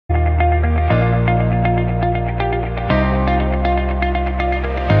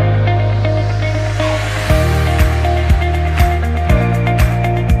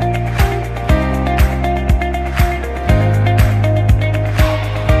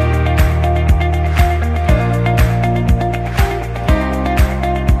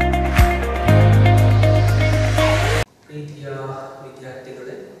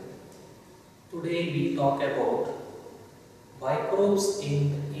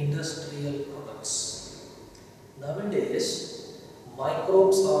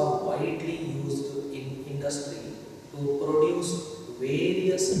microbes are widely used in industry to produce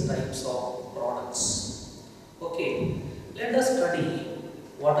various types of products. Okay, let us study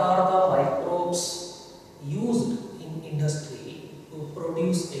what are the microbes used in industry to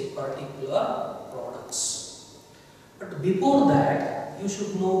produce a particular products. But before that, you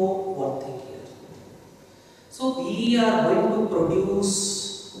should know one thing here. So we are going to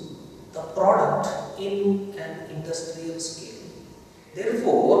produce the product in an industrial scale.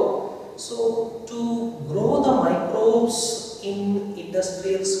 Therefore, so to grow the microbes in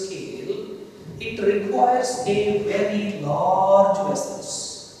industrial scale, it requires a very large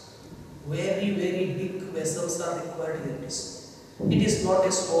vessels. Very big vessels are required in this. It is not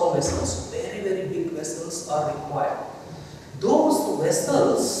a small vessels. Very big vessels are required. Those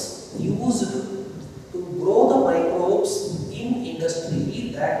vessels used to grow the microbes in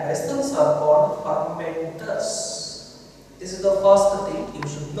industry, that vessels are called fermenters. This is the first thing you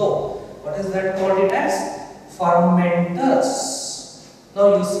should know. What is that called it as? Fermenters.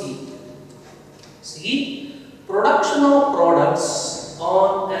 Now you see, production of products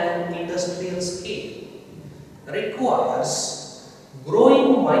on an industrial scale requires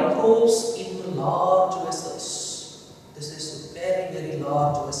growing microbes in large vessels. This is very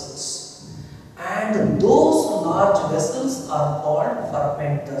large vessels, and those large vessels are called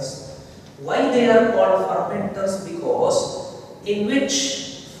fermenters. Why they are called fermenters? Because in which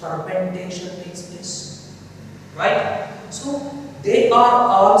fermentation takes place, right? So they are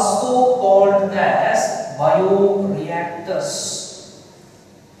also called as bioreactors.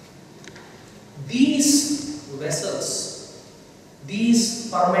 These vessels, these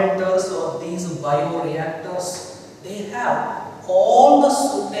fermenters or these bioreactors, they have all the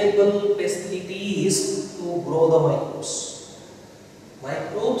suitable facilities to grow the microbes.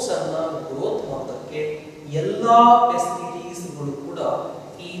 Microbes are growth ಮಾಡೋದಕ್ಕೆ ಎಲ್ಲ facilities ಗಳು ಕೂಡ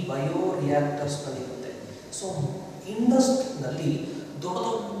ಈ ಬಯೋರಿಯಾಕ್ಟರ್ಸ್ ನಲ್ಲಿ ಇರುತ್ತೆ. So industry ನಲ್ಲಿ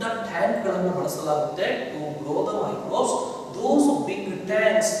ದೊಡ್ಡ tank ಗಳನ್ನು ಬಳಸಲಾಗುತ್ತೆ to grow the microbes. Those big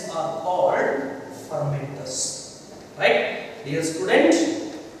tanks are called fermenters, right? Dear student,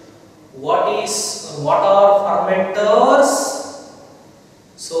 what are fermenters?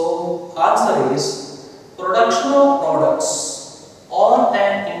 So answer is production of products on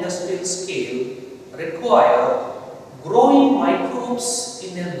an industrial scale require growing microbes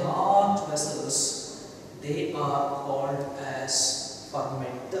in a large vessels. They are called as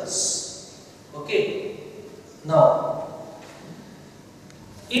fermenters. Okay. Now,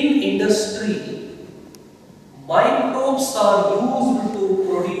 in industry, microbes are used to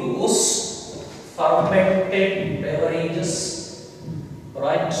produce fermented beverages,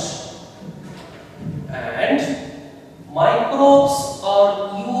 right? And microbes are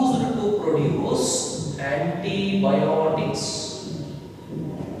used to produce antibiotics,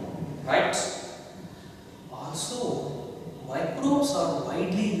 right? Also, microbes are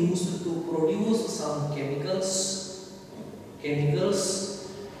widely used to produce some chemicals,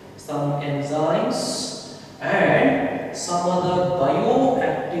 some enzymes, and some other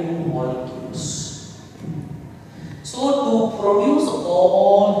bioactive molecules. So to produce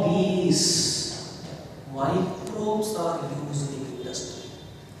all these, microbes are used in industry.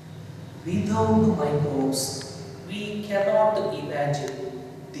 Without microbes, we cannot imagine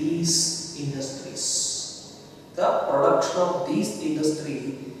these industries. The production of these industry,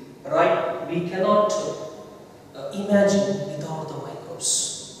 right? We cannot imagine without the microbes.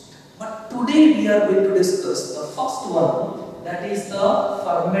 But today we are going to discuss the first one, that is the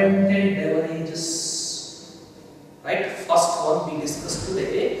fermented beverages. Right? First one we discussed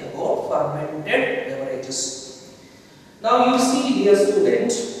today about fermented beverages. Now you see, dear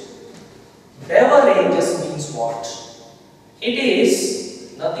student, beverages means what? It is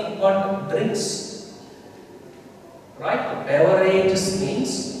nothing but drinks. Right? Beverages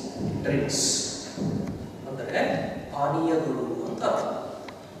means drinks. Andre paniyagalu anta.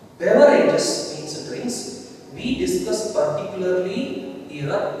 Beverages means drinks. We discussed particularly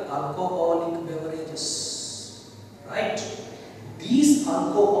here alcoholic beverages. Right? These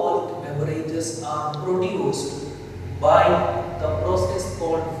alcoholic beverages are produced by the process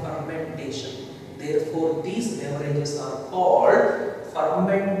called fermentation. Therefore, these beverages are called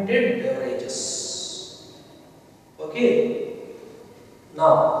fermented beverages. Okay.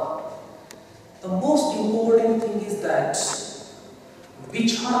 Now, the most important thing is that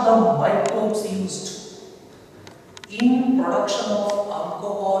which are the microbes used in production of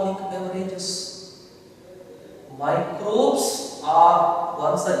alcoholic beverages. Microbes are,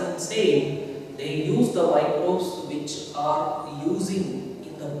 once again saying, they use the microbes which are using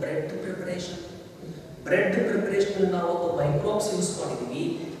in the bread preparation. Bread preparation ನಾವು microbes use ಮಾಡಿದೀವಿ.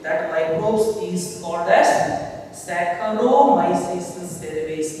 That microbes is called as Saccharomyces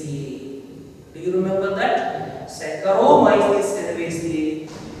cerevisiae. Do you remember that? Saccharomyces cerevisiae,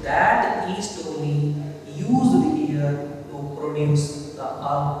 that is only used here to produce the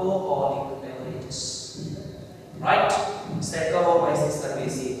alcoholic beverages. Right? Saccharomyces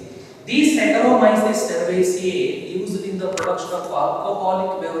cerevisiae. These Saccharomyces cerevisiae used in the production of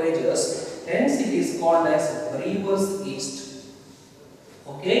alcoholic beverages, hence it is called as brewer's yeast.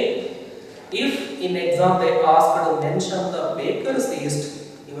 Okay? If in exam they asked to mention the baker's yeast,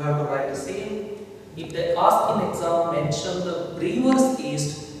 you have to write the same. If they ask in exam mention the brewer's yeast,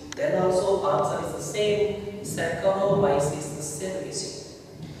 then also answer is the same, Saccharomyces cerevisiae.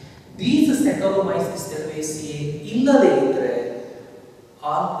 These Saccharomyces cerevisiae illade idre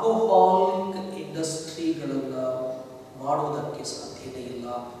alcoholic ಇಂಡಸ್ಟ್ರಿಗಳನ್ನ ಮಾಡೋದಕ್ಕೆ ಸಾಧ್ಯತೆ ಇಲ್ಲ,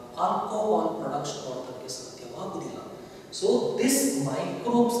 alcohol production ಮಾಡೋದಕ್ಕೆ ಸಾಧ್ಯವಾಗುವುದಿಲ್ಲ. So this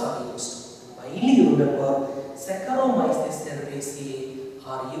microbes are used. Mainly remember, Saccharomyces cerevisiae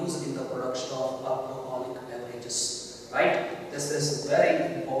are used in the production of alcoholic beverages. Right? This is very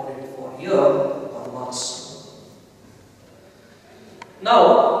important for your 1 marks. Now,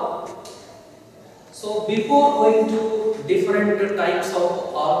 so before going to different types of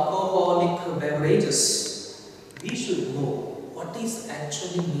alcoholic beverages, we should know what is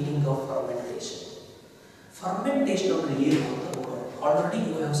actually meaning of fermentation. Fermentation already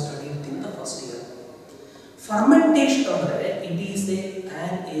you have studied in the first year. Fermentation it is an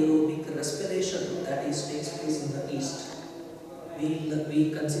anaerobic respiration that is takes place in the yeast. We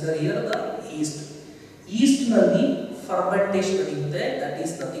consider here the yeast. Yeast nalli fermentation irute, that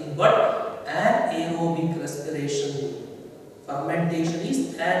is nothing but anaerobic respiration. Fermentation is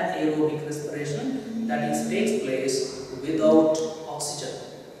anaerobic respiration that is takes place without oxygen.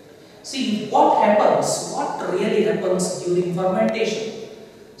 See what happens, what really happens during fermentation.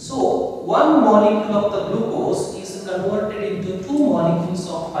 So one molecule of the glucose is converted into 2 molecules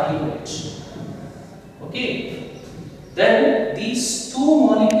of pyruvate. Okay, then these 2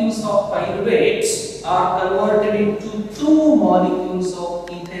 molecules of pyruvates are converted into 2 molecules of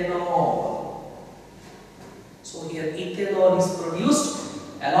ethanol. So here ethanol is produced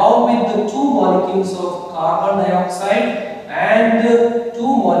along with the 2 molecules of carbon dioxide and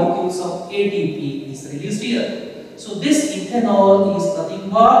 2 molecules of ATP is released here. So this ethanol is nothing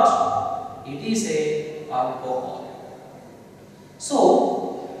but it is a alcohol. So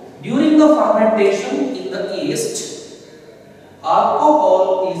during the fermentation in the yeast, alcohol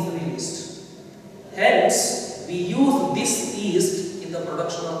is released. Hence we use this yeast in the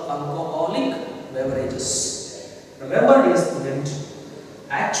production of alcoholic beverages. Remember dear student,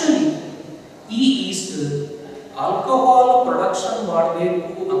 actually ಈ yeast alcohol production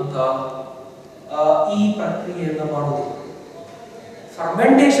ಮಾಡಬೇಕು ಅಂತ ಈ ಪ್ರಕ್ರಿಯೆಯನ್ನು ಮಾಡುವುದಿಲ್ಲ.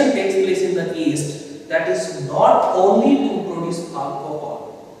 Fermentation takes place in the yeast, that is not only to produce alcohol.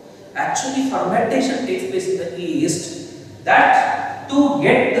 Actually fermentation takes place in the yeast that to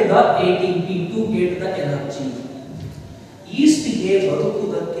get the ATP, to get the energy. Yeast ಗೆ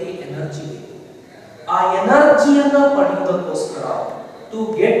ಬದುಕುವುದಕ್ಕೆ energy ಬೇಕು. ಆ ಎನರ್ಜಿಯನ್ನು ಪಡೆಯುವುದಕ್ಕೋಸ್ಕರ to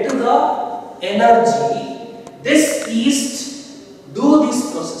get the energy, this yeast do this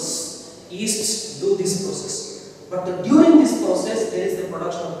process. Yeasts do this process. But during this process there is the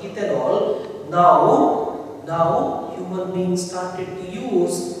production of ethanol. Now human beings started to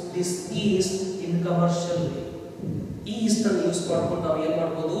use this yeast in commercial way. Yeast ಅನ್ನು use ಮಾಡ್ಕೊಂಡು ನಾವು ಏನು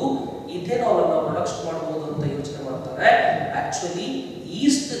ಮಾಡಬಹುದು, ethanol ಅನ್ನು production ಮಾಡಬಹುದು ಅಂತ ಯೋಚನೆ ಮಾಡ್ತಾರೆ. ಆಕ್ಚುಲಿ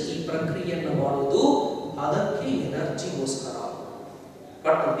yeast ಈ ಪ್ರಕ್ರಿಯೆಯನ್ನು ಮಾಡುವುದು ಅದಕ್ಕೆ ಎನರ್ಜಿಗೋಸ್ಕರ.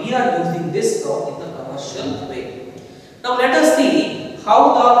 But we are using this now in the commercial way. Now let us see how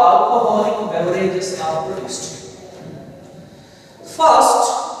the alcoholic beverages are produced. First,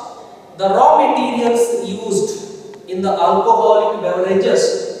 the raw materials used in the alcoholic beverages,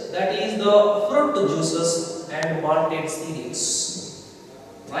 that is the fruit juices and malted cereals.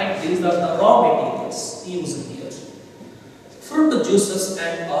 Right? These are the raw materials used here. Fruit juices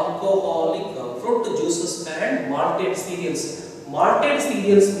and fruit juices and malted cereals. Malted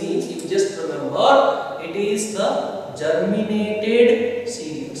cereals means, if you just remember, it is the germinated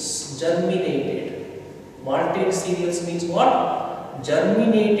cereals. Germinated. Malted cereals means what?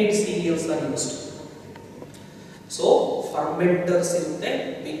 Germinated cereals are used. So fermenters irutte,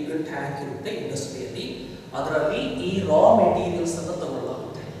 big tank irutte industrially, adaralli ee raw materials anna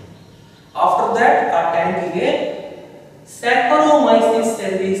ತಗೊಳ್ಳಲಾಗುತ್ತೆ. After that ಆ tank ಗೆ Saccharomyces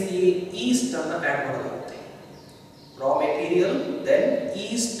cerevisiae yeast ಅನ್ನು add ಮಾಡಲಾಗುತ್ತೆ. Raw material, then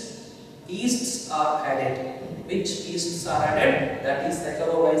yeasts are added. Which yeasts are added? That is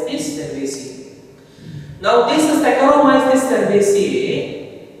Saccharomyces cerevisiae. Now this Saccharomyces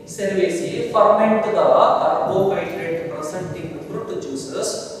cerevisiae ferment the carbohydrate present in fruit juices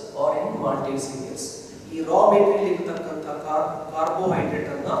or in malted cereals. ಈ raw material ಇರತಕ್ಕಂತ carbohydrate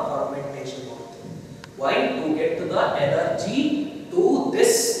ಅನ್ನ fermentation ಮಾಡುತ್ತೆ. Why? To get the energy to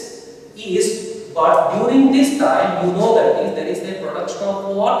this yeast. But during this time, you know that if there is a production of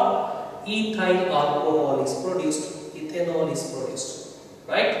what? Ethyl alcohol is produced, ethanol is produced,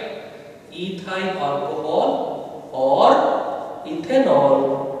 right? Ethyl alcohol or ethanol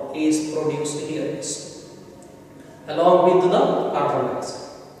is produced here along with the carbon dioxide.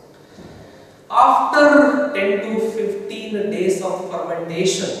 After 10 to 15 days of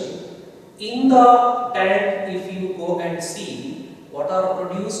fermentation, in the tank, if you go and see what are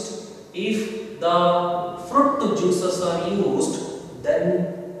produced, if the fruit juices are used, then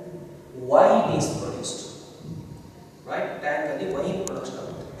wine is produced, right? Tank alli wine production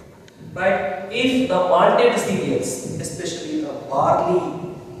agutte, right? If the malted cereals, especially the barley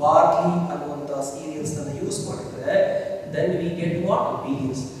ಅನ್ನುವಂತ cereals ಅನ್ನು use ಮಾಡಿದ್ರೆ, then we get what?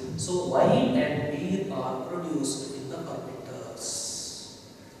 Beers. So wine and beer are produced in the fermenters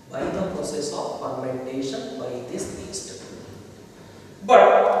by the process of fermentation by this yeast. But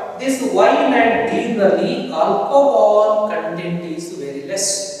this wine and beer ನಲ್ಲಿ alcohol content is very less.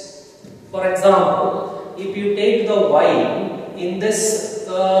 For example, if you take the wine, in this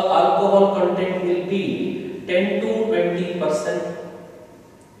alcohol content will be 10 to 20%.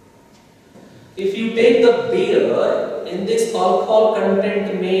 If you take the beer, in this alcohol content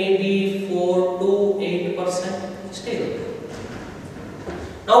may be 4 to 8% still.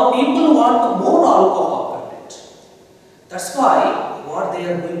 Now people want more alcohol content. That's why what they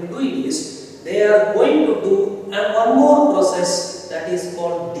are going to do is, they are going to do one more process that is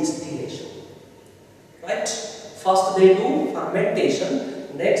called distillation, right? First they do fermentation,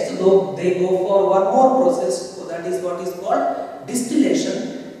 next they go for one more process, so that is what is called distillation,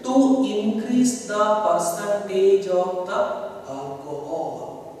 to increase the percentage of the alcohol.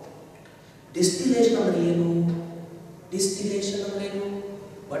 Distillation ಅಂದ್ರೆ ಏನು? Distillation ಅಂದ್ರೆ ಏನು?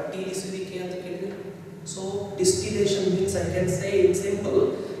 ಬಟ್ಟಿ ಇಳಿಸುವಿಕೆ ಅಂತ ಕೇಳಿದ್ರೆ, so distillation means, I can say in simple,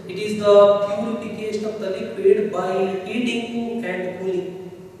 it is the purification of the liquid by heating and cooling,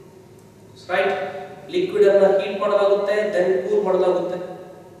 right? Liquid ಅನ್ನು heat ಮಾಡಲಾಗುತ್ತೆ, then cool ಮಾಡಲಾಗುತ್ತೆ.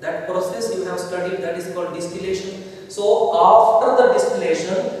 That process you have studied, that is called distillation. So after the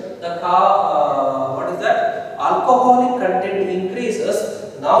distillation, the what is that? Alcoholic content increases.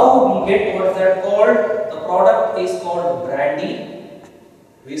 Now we get what is that called? The product is called brandy,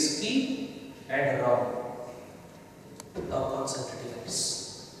 whiskey, and rum. Now concentrate this.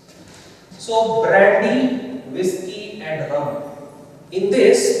 So brandy, whiskey, and rum. In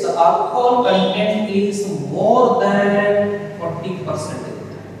this, the alcohol content is more than 40%.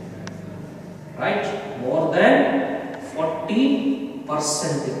 Right? More than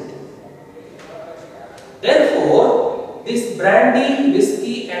 40%. Therefore, this brandy,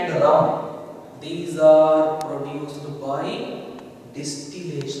 whiskey, and rum, these are produced by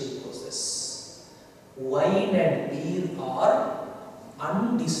distillation process. Wine and beer are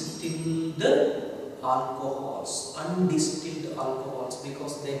undistilled alcohols,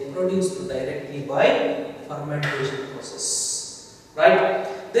 because they produced directly by fermentation process, right?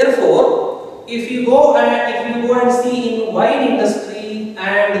 Therefore, if you go and see in wine industry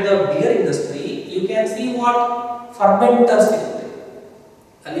and the beer industry, you can see what? Fermenters irutte,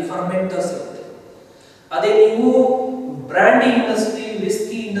 ali fermenters irutte. Ade ನೀವು brandy industry,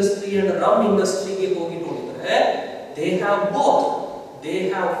 whiskey industry and rum industry ಗೆ ಹೋಗಿ ನೋಡಿದ್ರೆ, they have both. They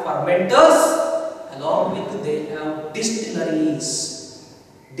have fermenters, along with they have distilleries,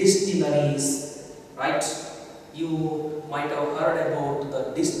 right? You might have heard about the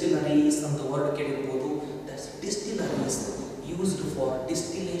distilleries and the word kelirbodu. That's distilleries used for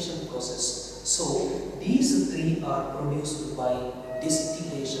distillation process. So these three are produced by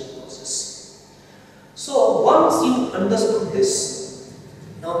distillation process. So once you understood this,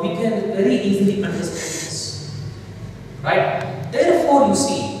 now we can very easily understand this, right? Therefore you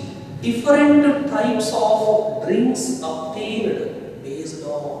see different types of drinks obtained based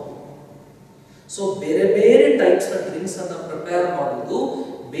on. So ಬೇರೆ types of drinks ಅನ್ನು prepare ಮಾಡೋದು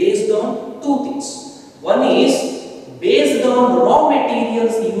based on two things. One is based on raw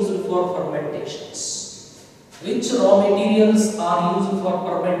materials used for fermentations. Which raw materials are used for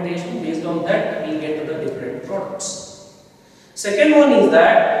fermentation? Based on that we get the different products. Second one is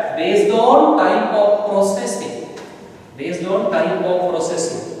that based on type of processing.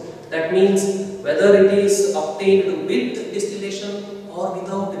 That means whether it is obtained with distillation or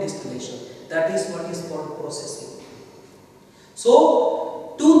without distillation. That is what is called processing. So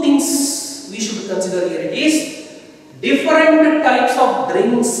two things we should consider here it is different types of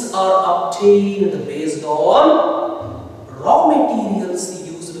drinks are obtained based on raw materials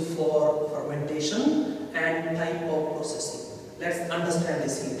used for fermentation and type of processing. Let's understand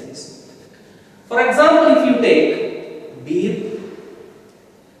this here. For example, if you take beer,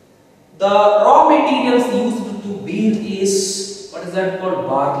 the raw materials used to beer is, what is that called?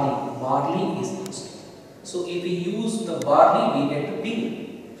 Barley. Barley is used. So if we use the barley, we get beer.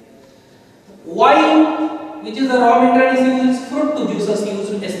 Wine, which is the raw material, is used. Fruit juices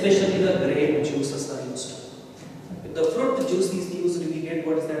used, especially the grape juices are used. If the fruit juice is used, we get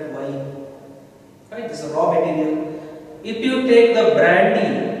what is that? Wine. Right? This is a raw material. If you take the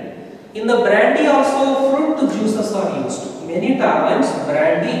brandy, in the brandy also fruit juices are used. Many times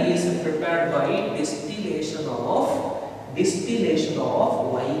brandy is prepared by distillation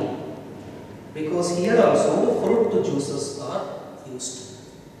of wine, because here also fruit juices are used.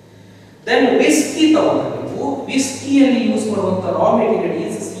 Then whiskey whiskey used for the raw material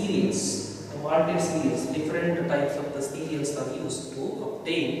is cereals, the malted cereals. Different types of the cereals are used to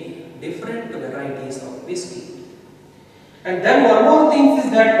obtain different varieties of whiskey. And then one more thing is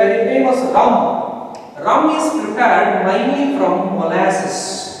that very famous rum. Rum is prepared mainly from molasses.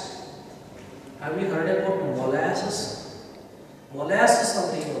 Have you heard about molasses? Molasses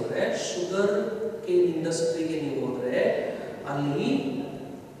ಅಂದ್ರೆ sugar cane industry ಗೆ ನೀವು ಹೋದ್ರೆ ಅಲ್ಲಿ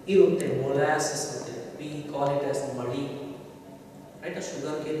ಇರುತ್ತೆ molasses ಅಂತ. We call it as ಮಡಿ. Right? A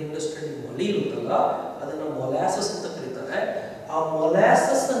sugar cane industry ಮಡಿ ಇರುತ್ತಲ್ಲ ಅದನ್ನ molasses ಅಂತ ಕರೀತಾರೆ. ಆ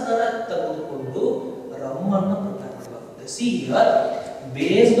molasses ಅನ್ನ ತೆಗೆದುಕೊಂಡು rum ಅನ್ನು prepare ಮಾಡಲಾಗುತ್ತೆ. See here,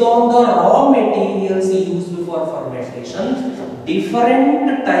 based on the raw materials used for fermentation, different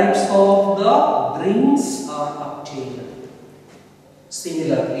types of the drinks are obtained.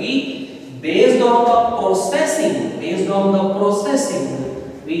 Similarly, based on the processing,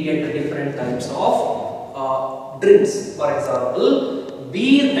 we get different types of drinks. For example,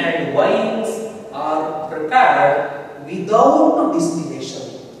 beer and wines are prepared without distillation.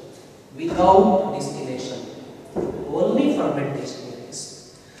 Only fermentation is.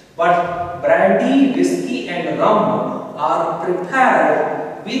 But brandy, whiskey and rum are prepared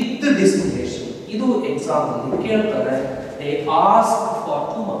with the distillation. Idu example. They ask for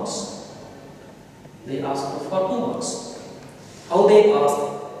 2 marks. How they ask?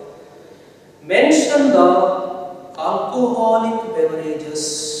 Mention the alcoholic beverages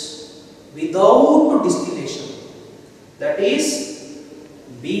without distillation. That is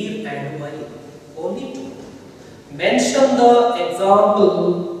beer and wine. Only 2. Mention the example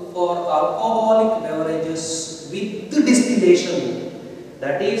for alcoholic beverages with distillation.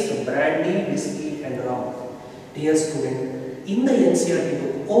 That is brandy, whiskey and rum. Dear student, in the NCERT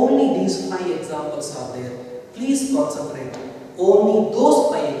book, only these 5 examples are there. Please concentrate only those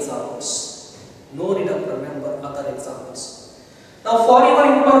 5 examples. No need to remember other examples. Now, for your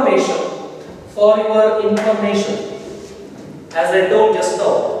information, as I told just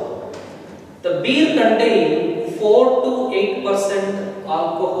now, the beer contains 4 to 8%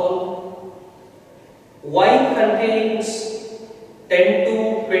 alcohol. Wine contains 10 to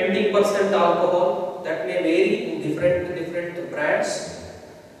 20% alcohol. That may vary in different brands.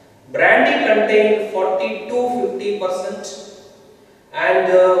 Brandy contains 40 to 50%, and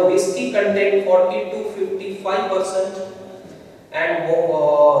whiskey contains 40 to 55%, and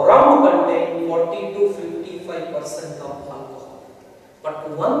rum contains 40 to 55% of alcohol. But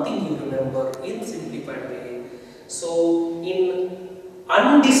one thing you remember in simplified way. So in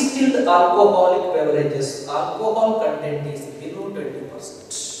undistilled alcoholic beverages, alcohol content is below 20%.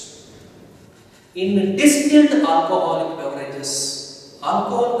 In distilled alcoholic beverages,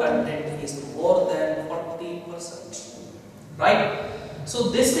 alcohol content is more than 40%. Right? So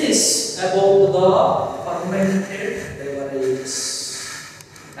this is about the fermented beverages.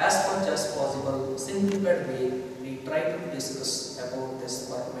 As much as possible, simplified way, we try to discuss about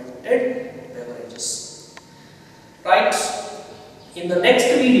this fermented beverages. Right? In the next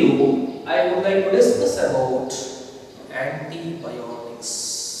video, I would like to discuss about antibiotics.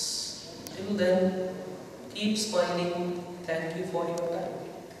 Till then, keep smiling. Thank you for your time.